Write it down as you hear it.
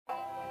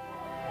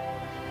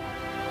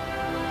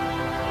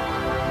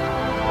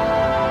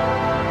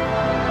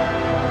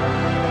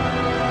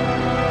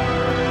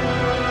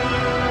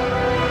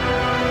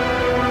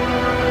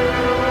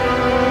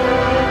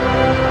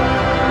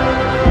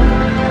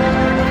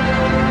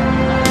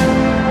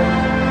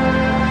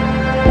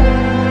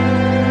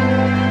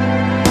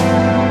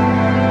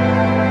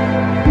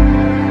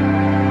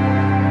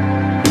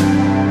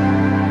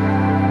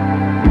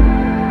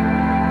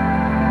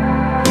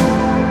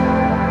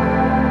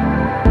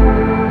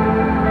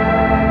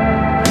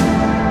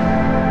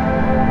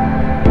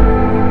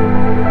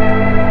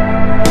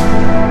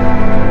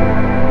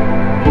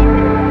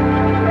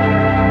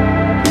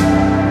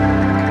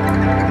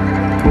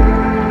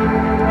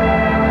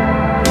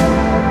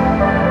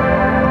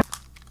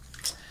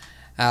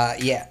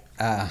Yeah.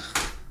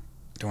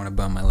 Don't want to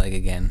burn my leg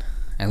again.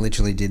 I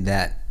literally did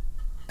that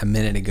a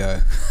minute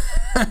ago.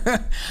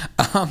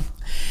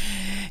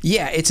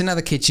 Yeah, it's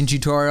another kitchen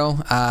tutorial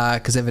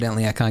because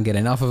evidently I can't get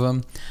enough of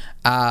them.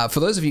 For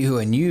those of you who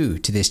are new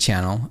to this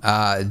channel,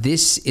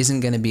 this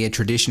isn't going to be a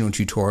traditional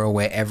tutorial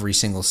where every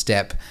single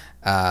step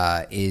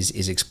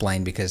is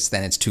explained, because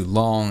then it's too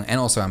long, and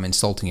also I'm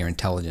insulting your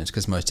intelligence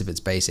because most of it's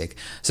basic.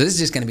 So this is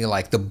just going to be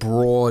like the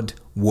broad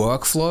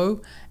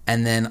workflow,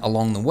 and then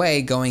along the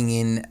way going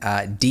in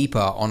deeper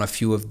on a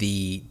few of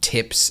the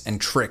tips and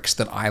tricks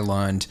that I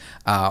learned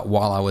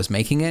while I was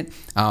making it,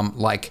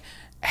 like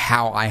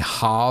how I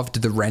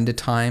halved the render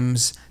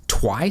times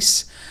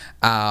twice,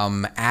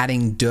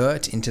 adding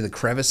dirt into the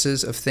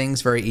crevices of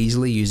things very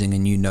easily using a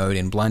new node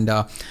in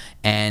Blender,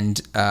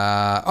 and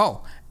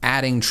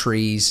adding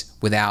trees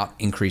without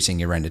increasing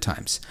your render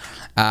times.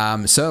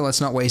 So let's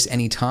not waste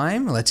any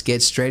time. Let's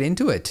get straight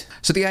into it.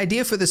 So the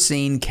idea for the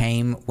scene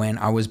came when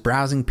I was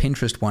browsing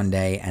Pinterest one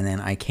day, and then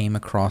I came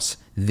across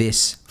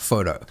this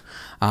photo.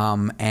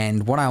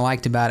 And what I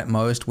liked about it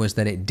most was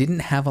that it didn't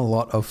have a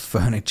lot of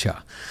furniture,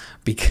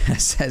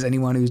 because as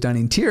anyone who's done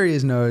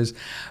interiors knows,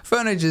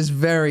 furniture is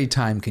very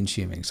time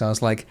consuming. So I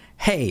was like,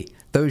 hey,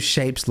 those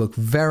shapes look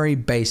very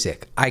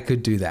basic. I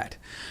could do that.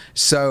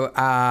 So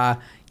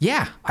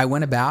yeah, I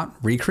went about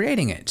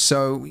recreating it.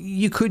 So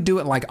you could do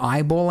it like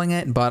eyeballing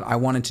it, but I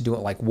wanted to do it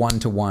like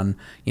one-to-one,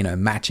 you know,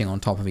 matching on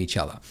top of each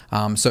other.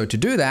 So to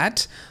do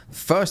that,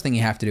 first thing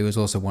you have to do is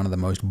also one of the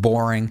most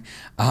boring,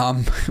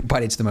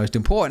 but it's the most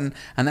important,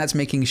 and that's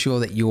making sure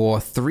that your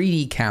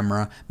 3D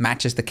camera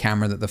matches the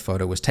camera that the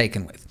photo was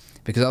taken with,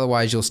 because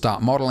otherwise you'll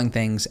start modeling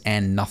things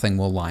and nothing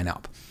will line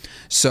up.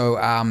 So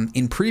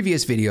in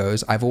previous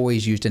videos, I've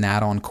always used an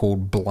add-on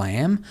called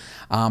Blam,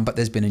 but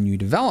there's been a new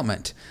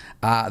development.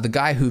 The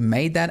guy who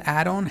made that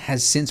add-on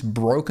has since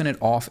broken it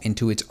off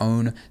into its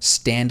own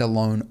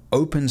standalone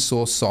open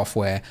source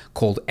software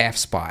called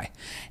FSpy.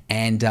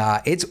 And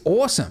it's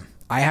awesome.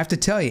 I have to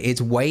tell you, it's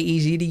way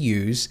easy to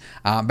use.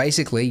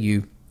 Basically,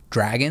 you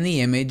drag in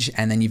the image,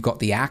 and then you've got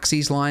the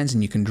axes lines,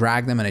 and you can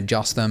drag them and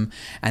adjust them.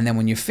 And then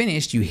when you're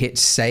finished, you hit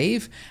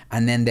save,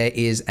 and then there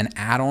is an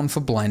add-on for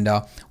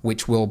Blender,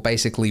 which will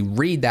basically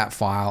read that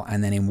file,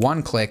 and then in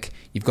one click,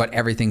 you've got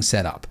everything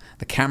set up.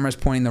 The camera's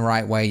pointing the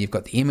right way, you've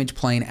got the image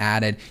plane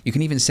added, you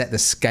can even set the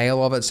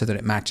scale of it so that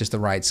it matches the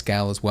right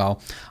scale as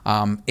well.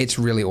 It's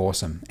really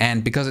awesome.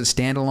 And because it's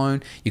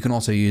standalone, you can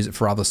also use it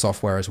for other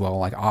software as well,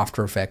 like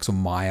After Effects or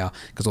Maya,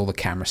 because all the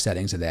camera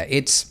settings are there.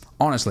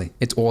 Honestly,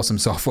 it's awesome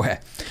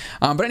software.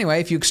 But anyway,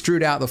 if you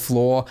extrude out the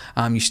floor,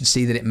 you should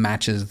see that it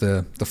matches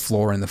the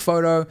floor in the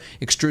photo.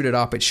 Extrude it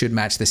up, it should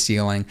match the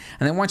ceiling.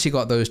 And then once you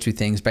got those two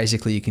things,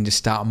 basically you can just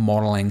start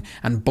modeling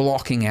and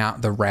blocking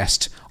out the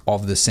rest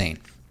of the scene.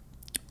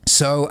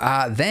 So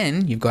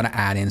then you've got to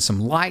add in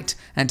some light,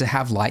 and to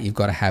have light, you've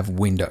got to have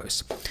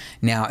windows.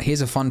 Now,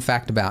 here's a fun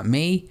fact about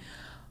me.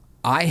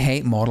 I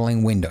hate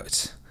modeling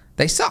windows.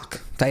 They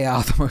suck. They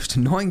are the most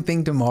annoying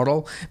thing to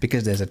model,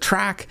 because there's a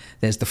track,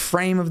 there's the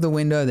frame of the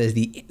window, there's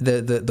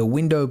the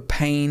window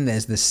pane,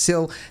 there's the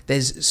sill,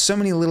 there's so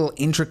many little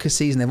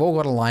intricacies, and they've all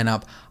got to line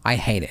up. I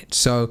hate it.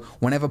 So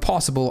whenever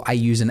possible, I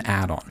use an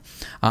add-on.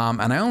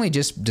 And I only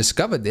just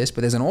discovered this,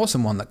 but there's an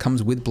awesome one that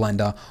comes with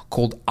Blender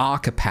called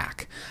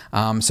Archipack.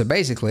 So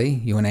basically,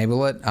 you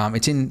enable it.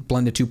 It's in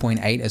Blender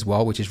 2.8 as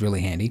well, which is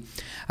really handy.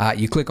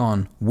 You click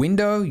on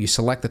Window, you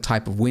select the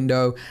type of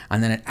window,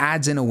 and then it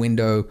adds in a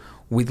window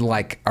with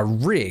like a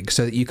rig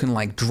so that you can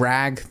like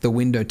drag the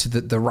window to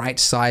the right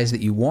size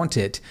that you want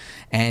it.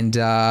 And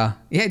yeah,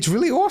 it's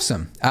really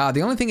awesome.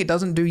 The only thing it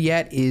doesn't do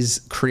yet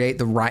is create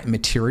the right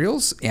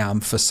materials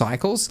for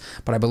cycles,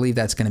 but I believe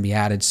that's going to be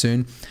added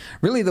soon.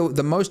 Really,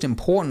 the most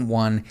important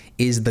one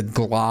is the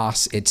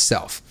glass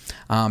itself.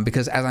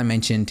 Because as I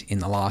mentioned in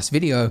the last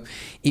video,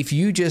 if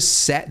you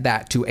just set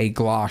that to a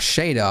glass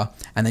shader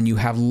and then you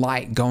have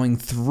light going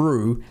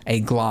through a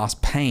glass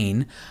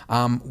pane,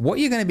 what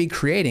you're going to be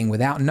creating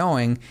without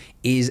knowing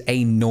is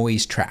a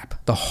noise trap.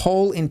 The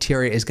whole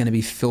interior is going to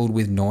be filled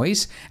with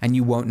noise, and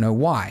you won't know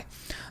why.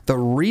 The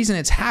reason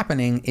it's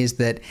happening is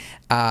that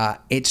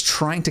it's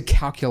trying to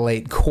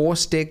calculate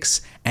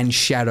caustics and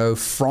shadow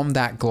from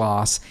that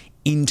glass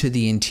into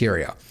the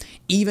interior.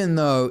 Even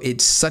though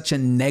it's such a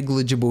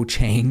negligible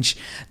change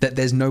that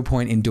there's no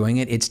point in doing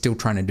it, it's still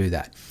trying to do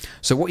that.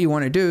 So what you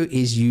want to do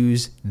is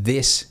use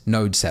this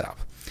node setup.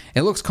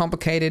 It looks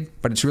complicated,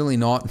 but it's really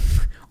not.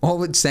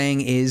 All it's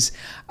saying is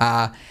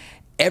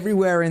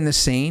everywhere in the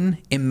scene,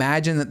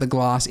 imagine that the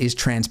glass is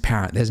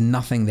transparent. There's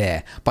nothing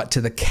there. But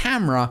to the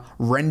camera,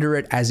 render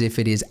it as if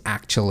it is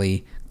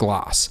actually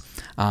glass.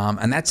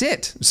 And that's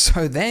it.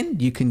 So then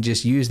you can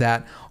just use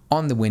that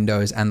on the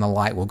windows and the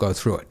light will go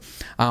through it.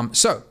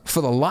 So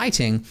for the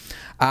lighting,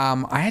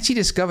 I actually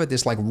discovered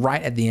this like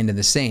right at the end of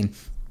the scene.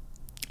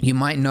 You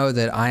might know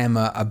that I am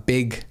a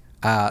big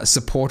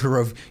supporter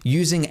of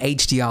using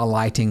HDR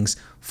lightings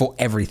for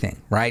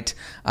everything, right?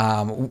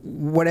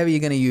 Whatever you're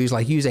going to use,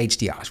 like use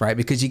HDRs, right?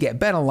 Because you get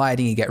better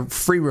lighting, you get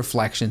free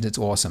reflections, it's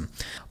awesome.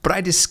 But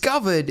I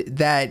discovered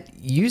that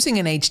using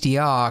an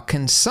HDR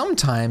can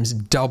sometimes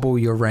double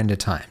your render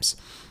times.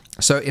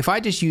 So if I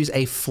just use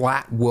a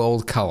flat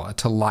world color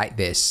to light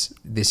this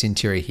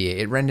interior here,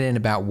 it rendered in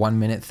about 1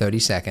 minute 30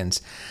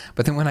 seconds.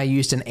 But then when I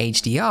used an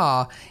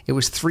HDR, it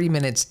was 3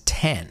 minutes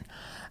 10.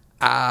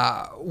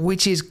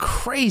 Which is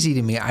crazy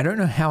to me. I don't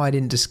know how I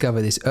didn't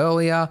discover this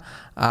earlier,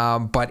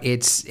 but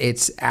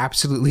it's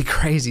absolutely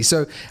crazy.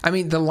 So, I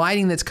mean, the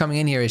lighting that's coming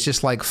in here is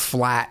just like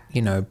flat,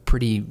 you know,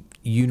 pretty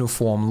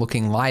uniform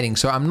looking lighting.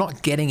 So I'm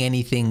not getting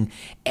anything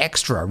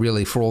extra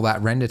really for all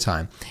that render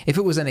time. If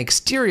it was an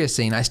exterior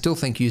scene, I still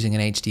think using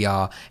an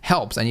HDR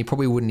helps, and you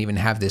probably wouldn't even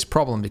have this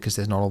problem because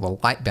there's not all the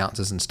light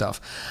bounces and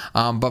stuff.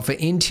 But for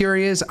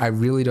interiors, I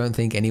really don't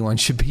think anyone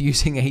should be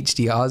using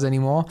HDRs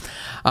anymore.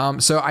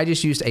 So I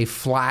just used a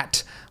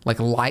flat,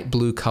 like light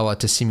blue color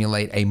to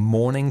simulate a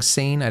morning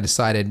scene. I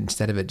decided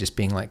instead of it just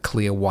being like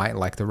clear white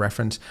like the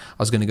reference, I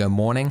was going to go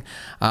morning.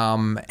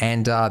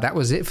 And that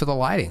was it for the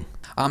lighting.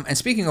 And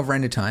speaking of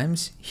render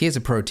times, here's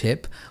a pro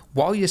tip.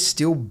 While you're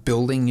still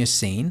building your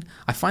scene,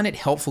 I find it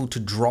helpful to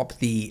drop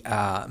the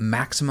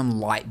maximum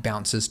light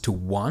bounces to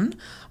 1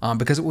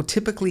 because it will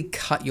typically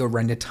cut your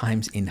render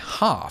times in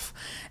half.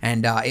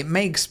 And it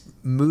makes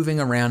moving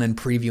around and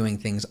previewing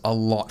things a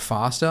lot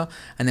faster.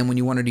 And then when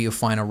you want to do your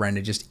final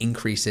render, just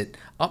increase it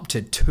up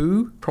to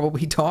 2,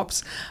 probably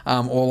tops,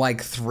 or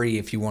like 3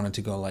 if you wanted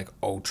to go like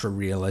ultra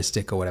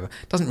realistic or whatever.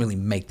 It doesn't really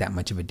make that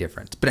much of a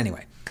difference. But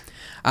anyway.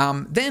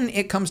 Then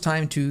it comes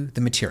time to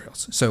the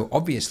materials. So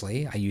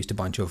obviously I used a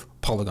bunch of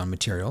polygon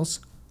materials,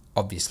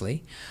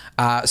 obviously.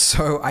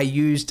 So I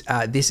used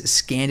this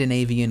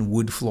Scandinavian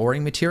wood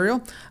flooring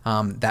material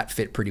that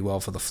fit pretty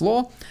well for the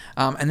floor.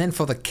 And then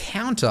for the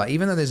counter,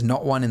 even though there's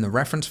not one in the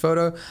reference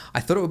photo, I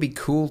thought it would be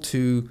cool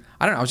to,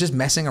 I don't know, I was just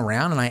messing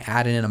around and I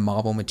added in a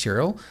marble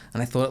material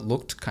and I thought it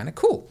looked kind of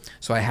cool.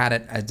 So I had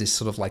it as this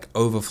sort of like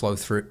overflow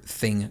through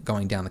thing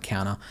going down the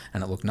counter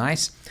and it looked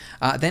nice.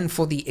 Then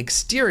for the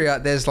exterior,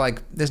 there's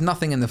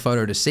nothing in the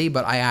photo to see,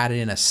 but I added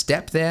in a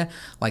step there,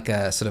 like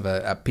a sort of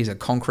a piece of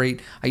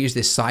concrete. I used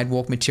this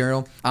sidewalk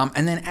material.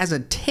 And then as a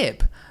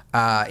tip,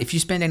 if you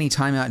spend any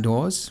time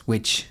outdoors,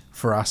 which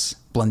for us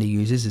Blender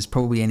users is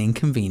probably an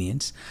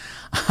inconvenience,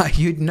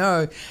 you'd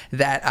know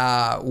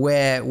that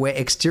where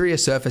exterior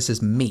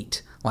surfaces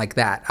meet like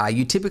that,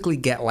 you typically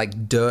get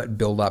like dirt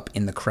buildup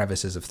in the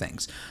crevices of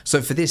things.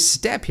 So for this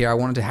step here, I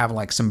wanted to have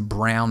like some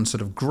brown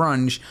sort of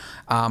grunge,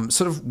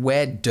 sort of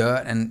where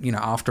dirt and, you know,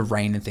 after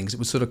rain and things, it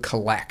would sort of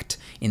collect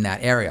in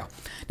that area.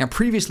 Now,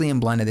 previously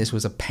in Blender, this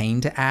was a pain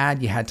to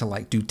add. You had to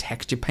like do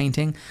texture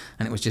painting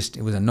and it was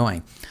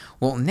annoying.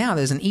 Well, now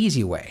there's an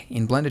easy way.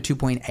 In Blender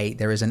 2.8,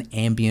 there is an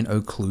ambient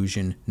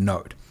occlusion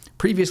node.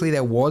 Previously,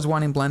 there was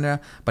one in Blender,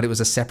 but it was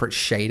a separate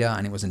shader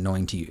and it was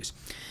annoying to use.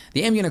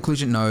 The ambient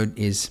occlusion node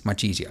is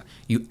much easier.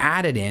 You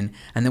add it in,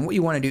 and then what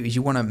you want to do is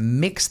you want to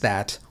mix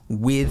that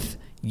with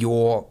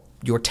your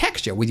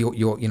texture, with your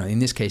you know, in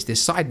this case,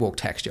 this sidewalk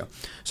texture.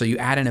 So you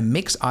add in a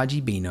mix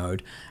RGB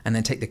node and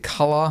then take the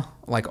color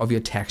like of your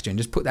texture and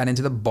just put that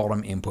into the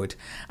bottom input.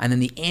 And then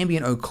the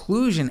ambient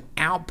occlusion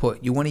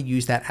output, you want to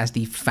use that as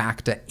the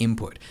factor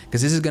input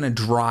because this is going to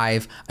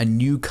drive a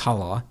new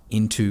color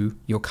into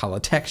your color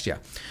texture.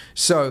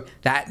 So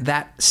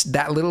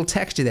that little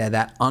texture there,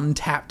 that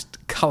untapped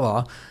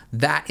color,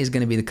 that is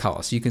going to be the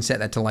color. So you can set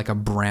that to like a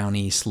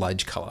brownie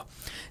sludge color.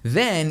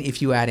 Then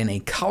if you add in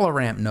a color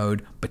ramp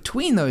node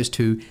between those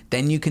two,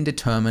 then you can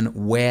determine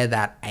where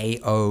that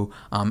AO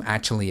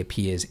actually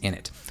appears in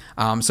it.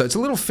 So it's a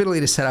little fiddly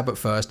to set up at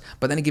first,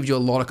 but then it gives you a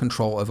lot of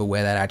control over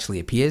where that actually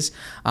appears.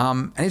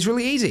 And it's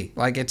really easy.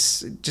 Like it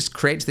just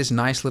creates this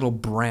nice little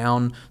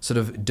brown sort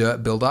of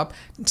dirt buildup.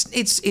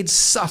 It's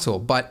subtle,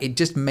 but it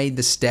just made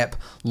the step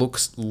look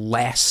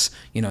less,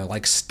 you know,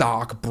 like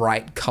stark,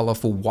 bright,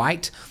 colorful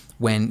white.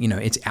 When, you know,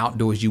 it's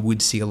outdoors, you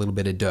would see a little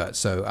bit of dirt.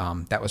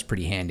 So that was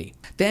pretty handy.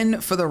 Then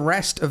for the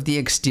rest of the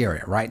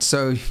exterior, right?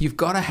 So you've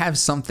got to have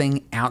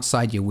something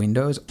outside your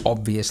windows,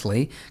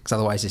 obviously, because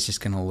otherwise it's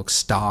just going to look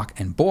stark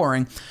and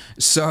boring.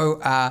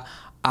 So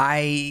I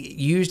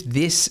used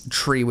this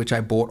tree, which I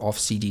bought off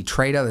CD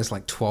Trader. There's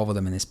like 12 of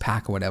them in this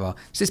pack or whatever.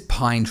 It's this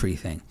pine tree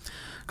thing.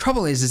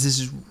 Trouble is this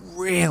is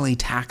really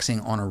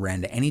taxing on a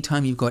render.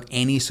 Anytime you've got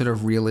any sort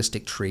of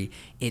realistic tree,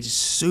 it's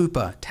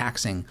super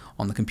taxing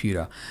on the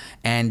computer.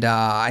 And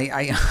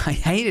I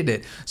hated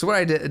it. So what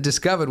I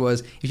discovered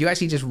was if you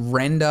actually just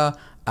render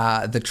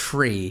the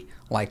tree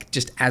like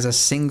just as a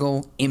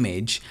single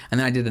image, and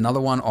then I did another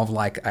one of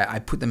like, I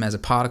put them as a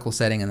particle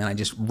setting, and then I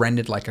just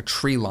rendered like a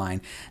tree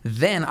line.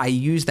 Then I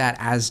used that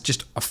as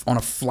just on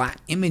a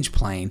flat image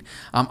plane.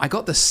 I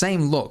got the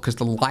same look because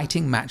the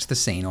lighting matched the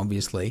scene,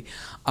 obviously.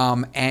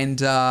 And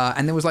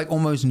there was like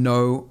almost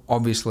no,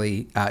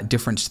 obviously,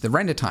 difference to the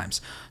render times.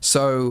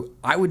 So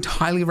I would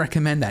highly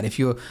recommend that. If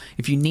you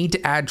need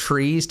to add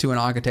trees to an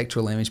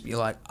architectural image, but you're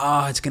like,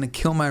 oh, it's gonna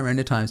kill my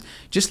render times,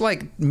 just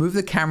like move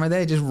the camera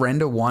there, just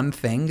render one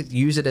thing,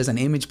 use it as an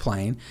image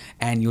plane,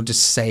 and you'll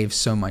just save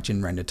so much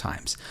in render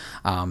times.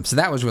 So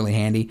that was really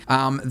handy.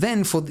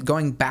 Then for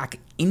going back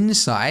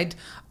inside,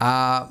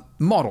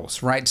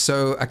 models, right?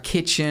 So a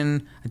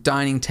kitchen, a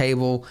dining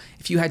table,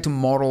 if you had to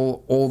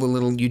model all the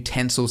little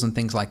utensils and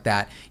things like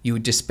that, you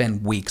would just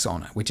spend weeks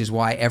on it, which is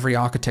why every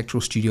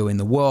architectural studio in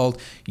the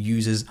world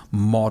uses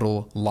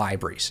model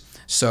libraries.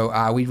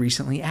 So we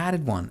recently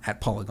added one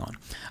at Polygon.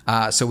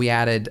 So we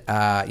added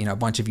a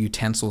bunch of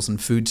utensils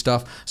and food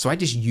stuff. So I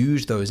just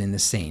used those in the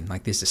scene,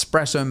 like this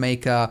espresso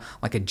maker,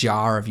 like a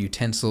jar of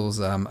utensils,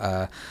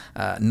 a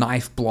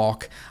knife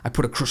block. I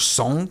put a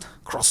croissant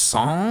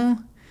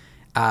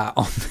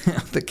on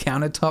the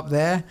countertop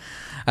there.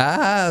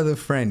 The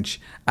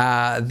French.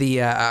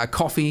 The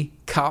coffee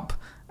cup.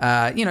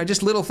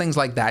 Just little things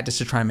like that just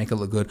to try and make it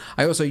look good.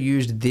 I also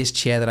used this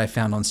chair that I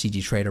found on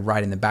CG Trader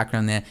right in the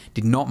background there.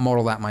 Did not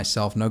model that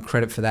myself. No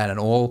credit for that at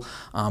all,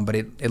 but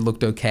it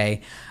looked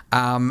okay.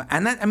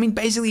 And that,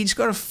 basically you just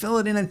got to fill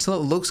it in until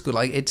it looks good.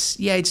 Like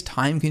it's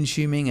time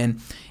consuming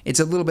and it's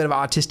a little bit of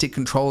artistic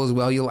control as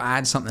well. You'll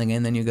add something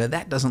in, then you go,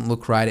 that doesn't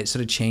look right. It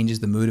sort of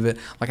changes the mood of it.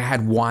 Like I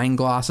had wine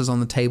glasses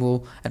on the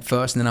table at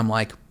first, and then I'm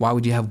like, why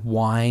would you have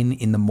wine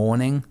in the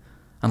morning?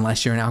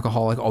 Unless you're an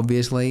alcoholic,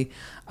 obviously.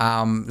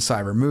 So I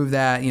removed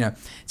that.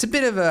 It's a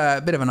bit of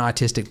an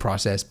artistic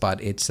process,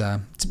 but it's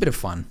a bit of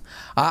fun.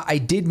 I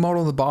did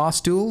model the bar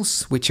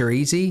stools, which are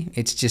easy.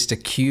 It's just a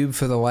cube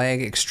for the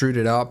leg, extrude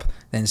it up,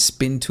 then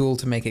spin tool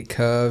to make it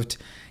curved.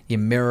 You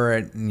mirror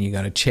it, and you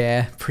got a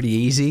chair. Pretty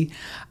easy.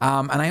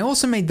 And I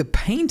also made the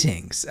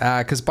paintings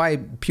because by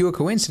pure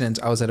coincidence,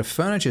 I was at a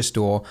furniture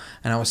store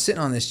and I was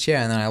sitting on this chair,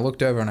 and then I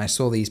looked over and I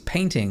saw these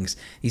paintings,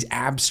 these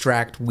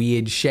abstract,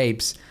 weird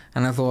shapes,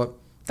 and I thought,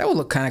 that would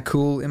look kind of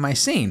cool in my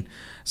scene.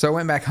 So I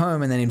went back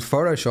home, and then in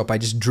Photoshop, I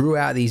just drew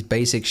out these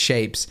basic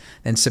shapes,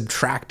 then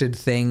subtracted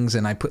things,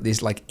 and I put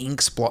this like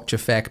ink splotch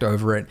effect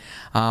over it.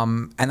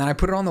 And then I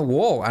put it on the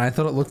wall, and I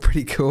thought it looked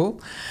pretty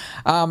cool.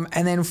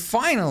 And then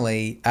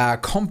finally,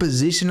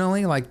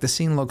 compositionally, like the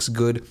scene looks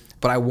good,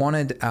 but I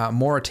wanted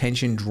more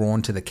attention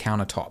drawn to the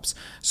countertops.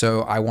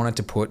 So I wanted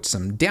to put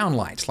some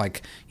downlights,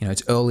 like,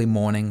 it's early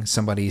morning,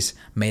 somebody's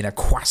made a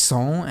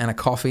croissant and a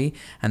coffee,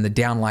 and the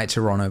downlights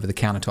are on over the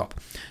countertop.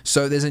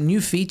 So there's a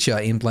new feature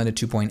in Blender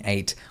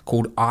 2.8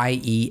 called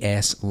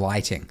IES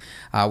lighting,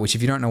 which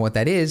if you don't know what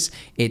that is,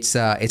 it's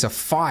a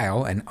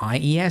file, an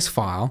IES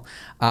file,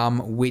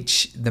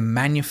 which the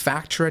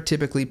manufacturer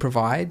typically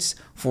provides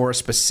for a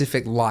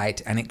specific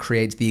light, and it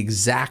creates the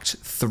exact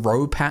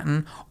throw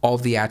pattern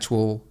of the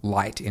actual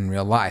light in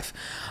real life.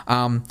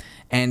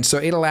 And so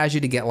it allows you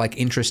to get like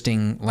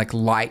interesting like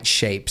light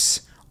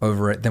shapes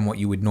over it than what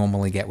you would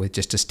normally get with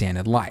just a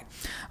standard light.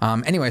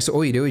 Anyway, so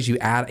all you do is you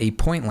add a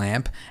point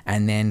lamp,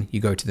 and then you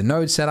go to the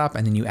node setup,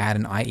 and then you add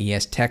an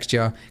IES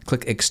texture,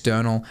 click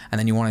external, and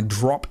then you want to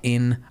drop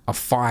in a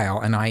file,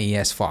 an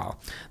IES file.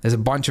 There's a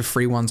bunch of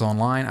free ones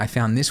online. I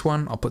found this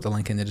one. I'll put the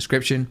link in the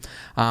description.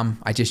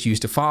 I just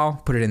used a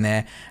file, put it in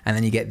there, and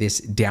then you get this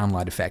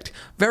downlight effect.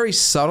 Very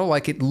subtle,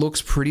 like it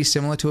looks pretty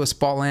similar to a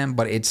spot lamp,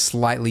 but it's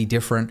slightly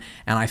different.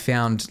 And I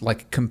found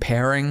like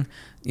comparing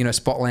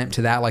spot lamp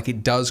to that, like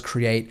it does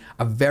create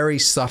a very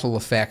subtle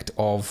effect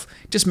of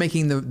just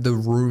making the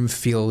room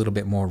feel a little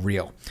bit more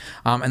real.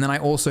 And then I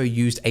also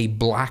used a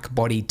black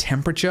body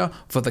temperature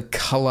for the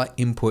color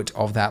input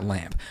of that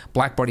lamp.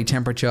 Black body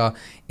temperature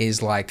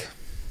is like,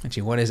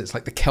 actually, what is it? It's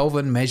like the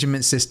Kelvin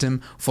measurement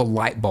system for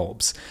light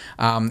bulbs.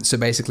 So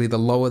basically, the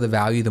lower the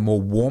value, the more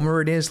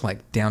warmer it is,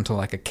 like down to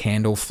like a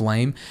candle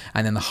flame.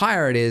 And then the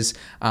higher it is,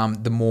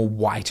 the more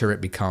whiter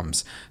it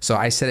becomes. So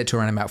I set it to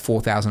around about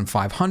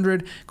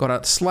 4,500, got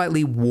a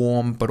slightly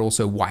warm, but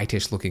also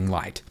whitish looking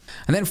light.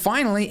 And then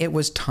finally, it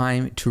was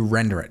time to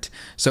render it.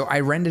 So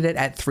I rendered it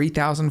at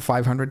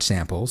 3,500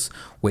 samples,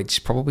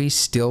 which probably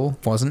still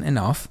wasn't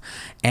enough.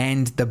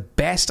 And the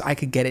best I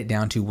could get it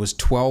down to was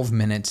 12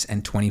 minutes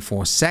and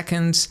 24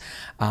 seconds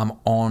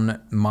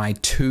on my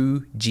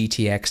two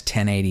GTX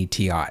 1080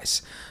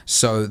 Ti's.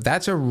 So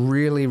that's a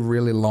really,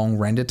 really long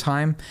render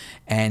time.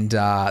 And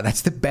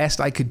that's the best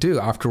I could do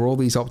after all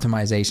these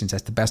optimizations.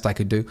 That's the best I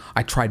could do.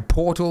 I tried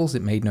portals,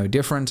 it made no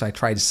difference. I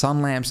tried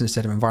sun lamps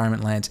instead of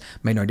environment lamps,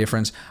 made no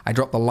difference. I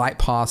dropped the light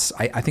paths.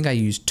 I think I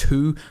used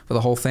 2 for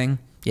the whole thing.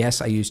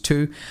 Yes, I used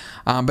 2,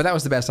 but that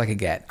was the best I could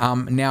get.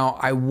 Now,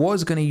 I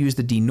was going to use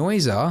the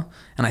denoiser,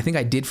 and I think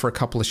I did for a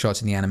couple of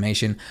shots in the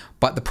animation,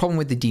 but the problem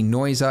with the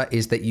denoiser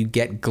is that you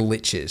get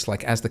glitches.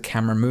 Like as the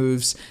camera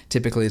moves,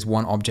 typically as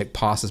one object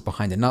passes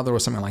behind another or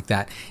something like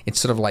that, it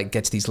sort of like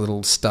gets these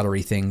little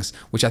stuttery things,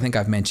 which I think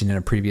I've mentioned in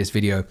a previous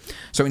video.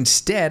 So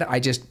instead, I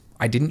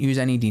didn't use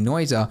any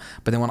denoiser,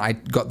 but then when I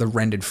got the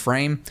rendered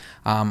frame,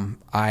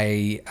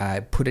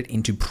 I put it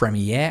into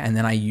Premiere, and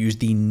then I used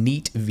the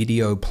Neat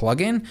Video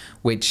plugin,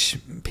 which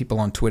people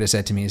on Twitter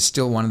said to me is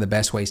still one of the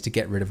best ways to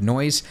get rid of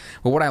noise.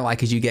 But what I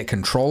like is you get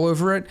control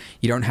over it.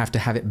 You don't have to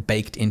have it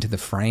baked into the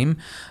frame,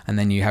 and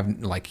then you have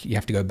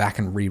to go back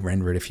and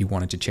re-render it if you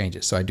wanted to change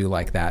it. So I do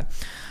like that.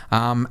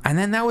 And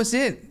then that was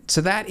it.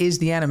 So that is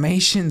the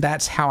animation.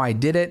 That's how I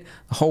did it.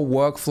 The whole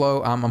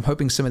workflow. I'm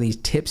hoping some of these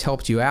tips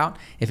helped you out.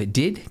 If it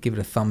did, give give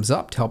it a thumbs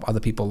up to help other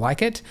people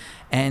like it.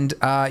 And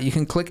you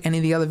can click any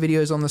of the other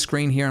videos on the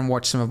screen here and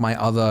watch some of my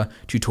other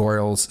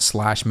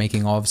tutorials /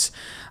 making ofs.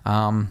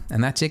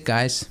 And that's it,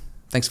 guys.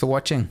 Thanks for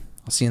watching.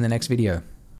 I'll see you in the next video.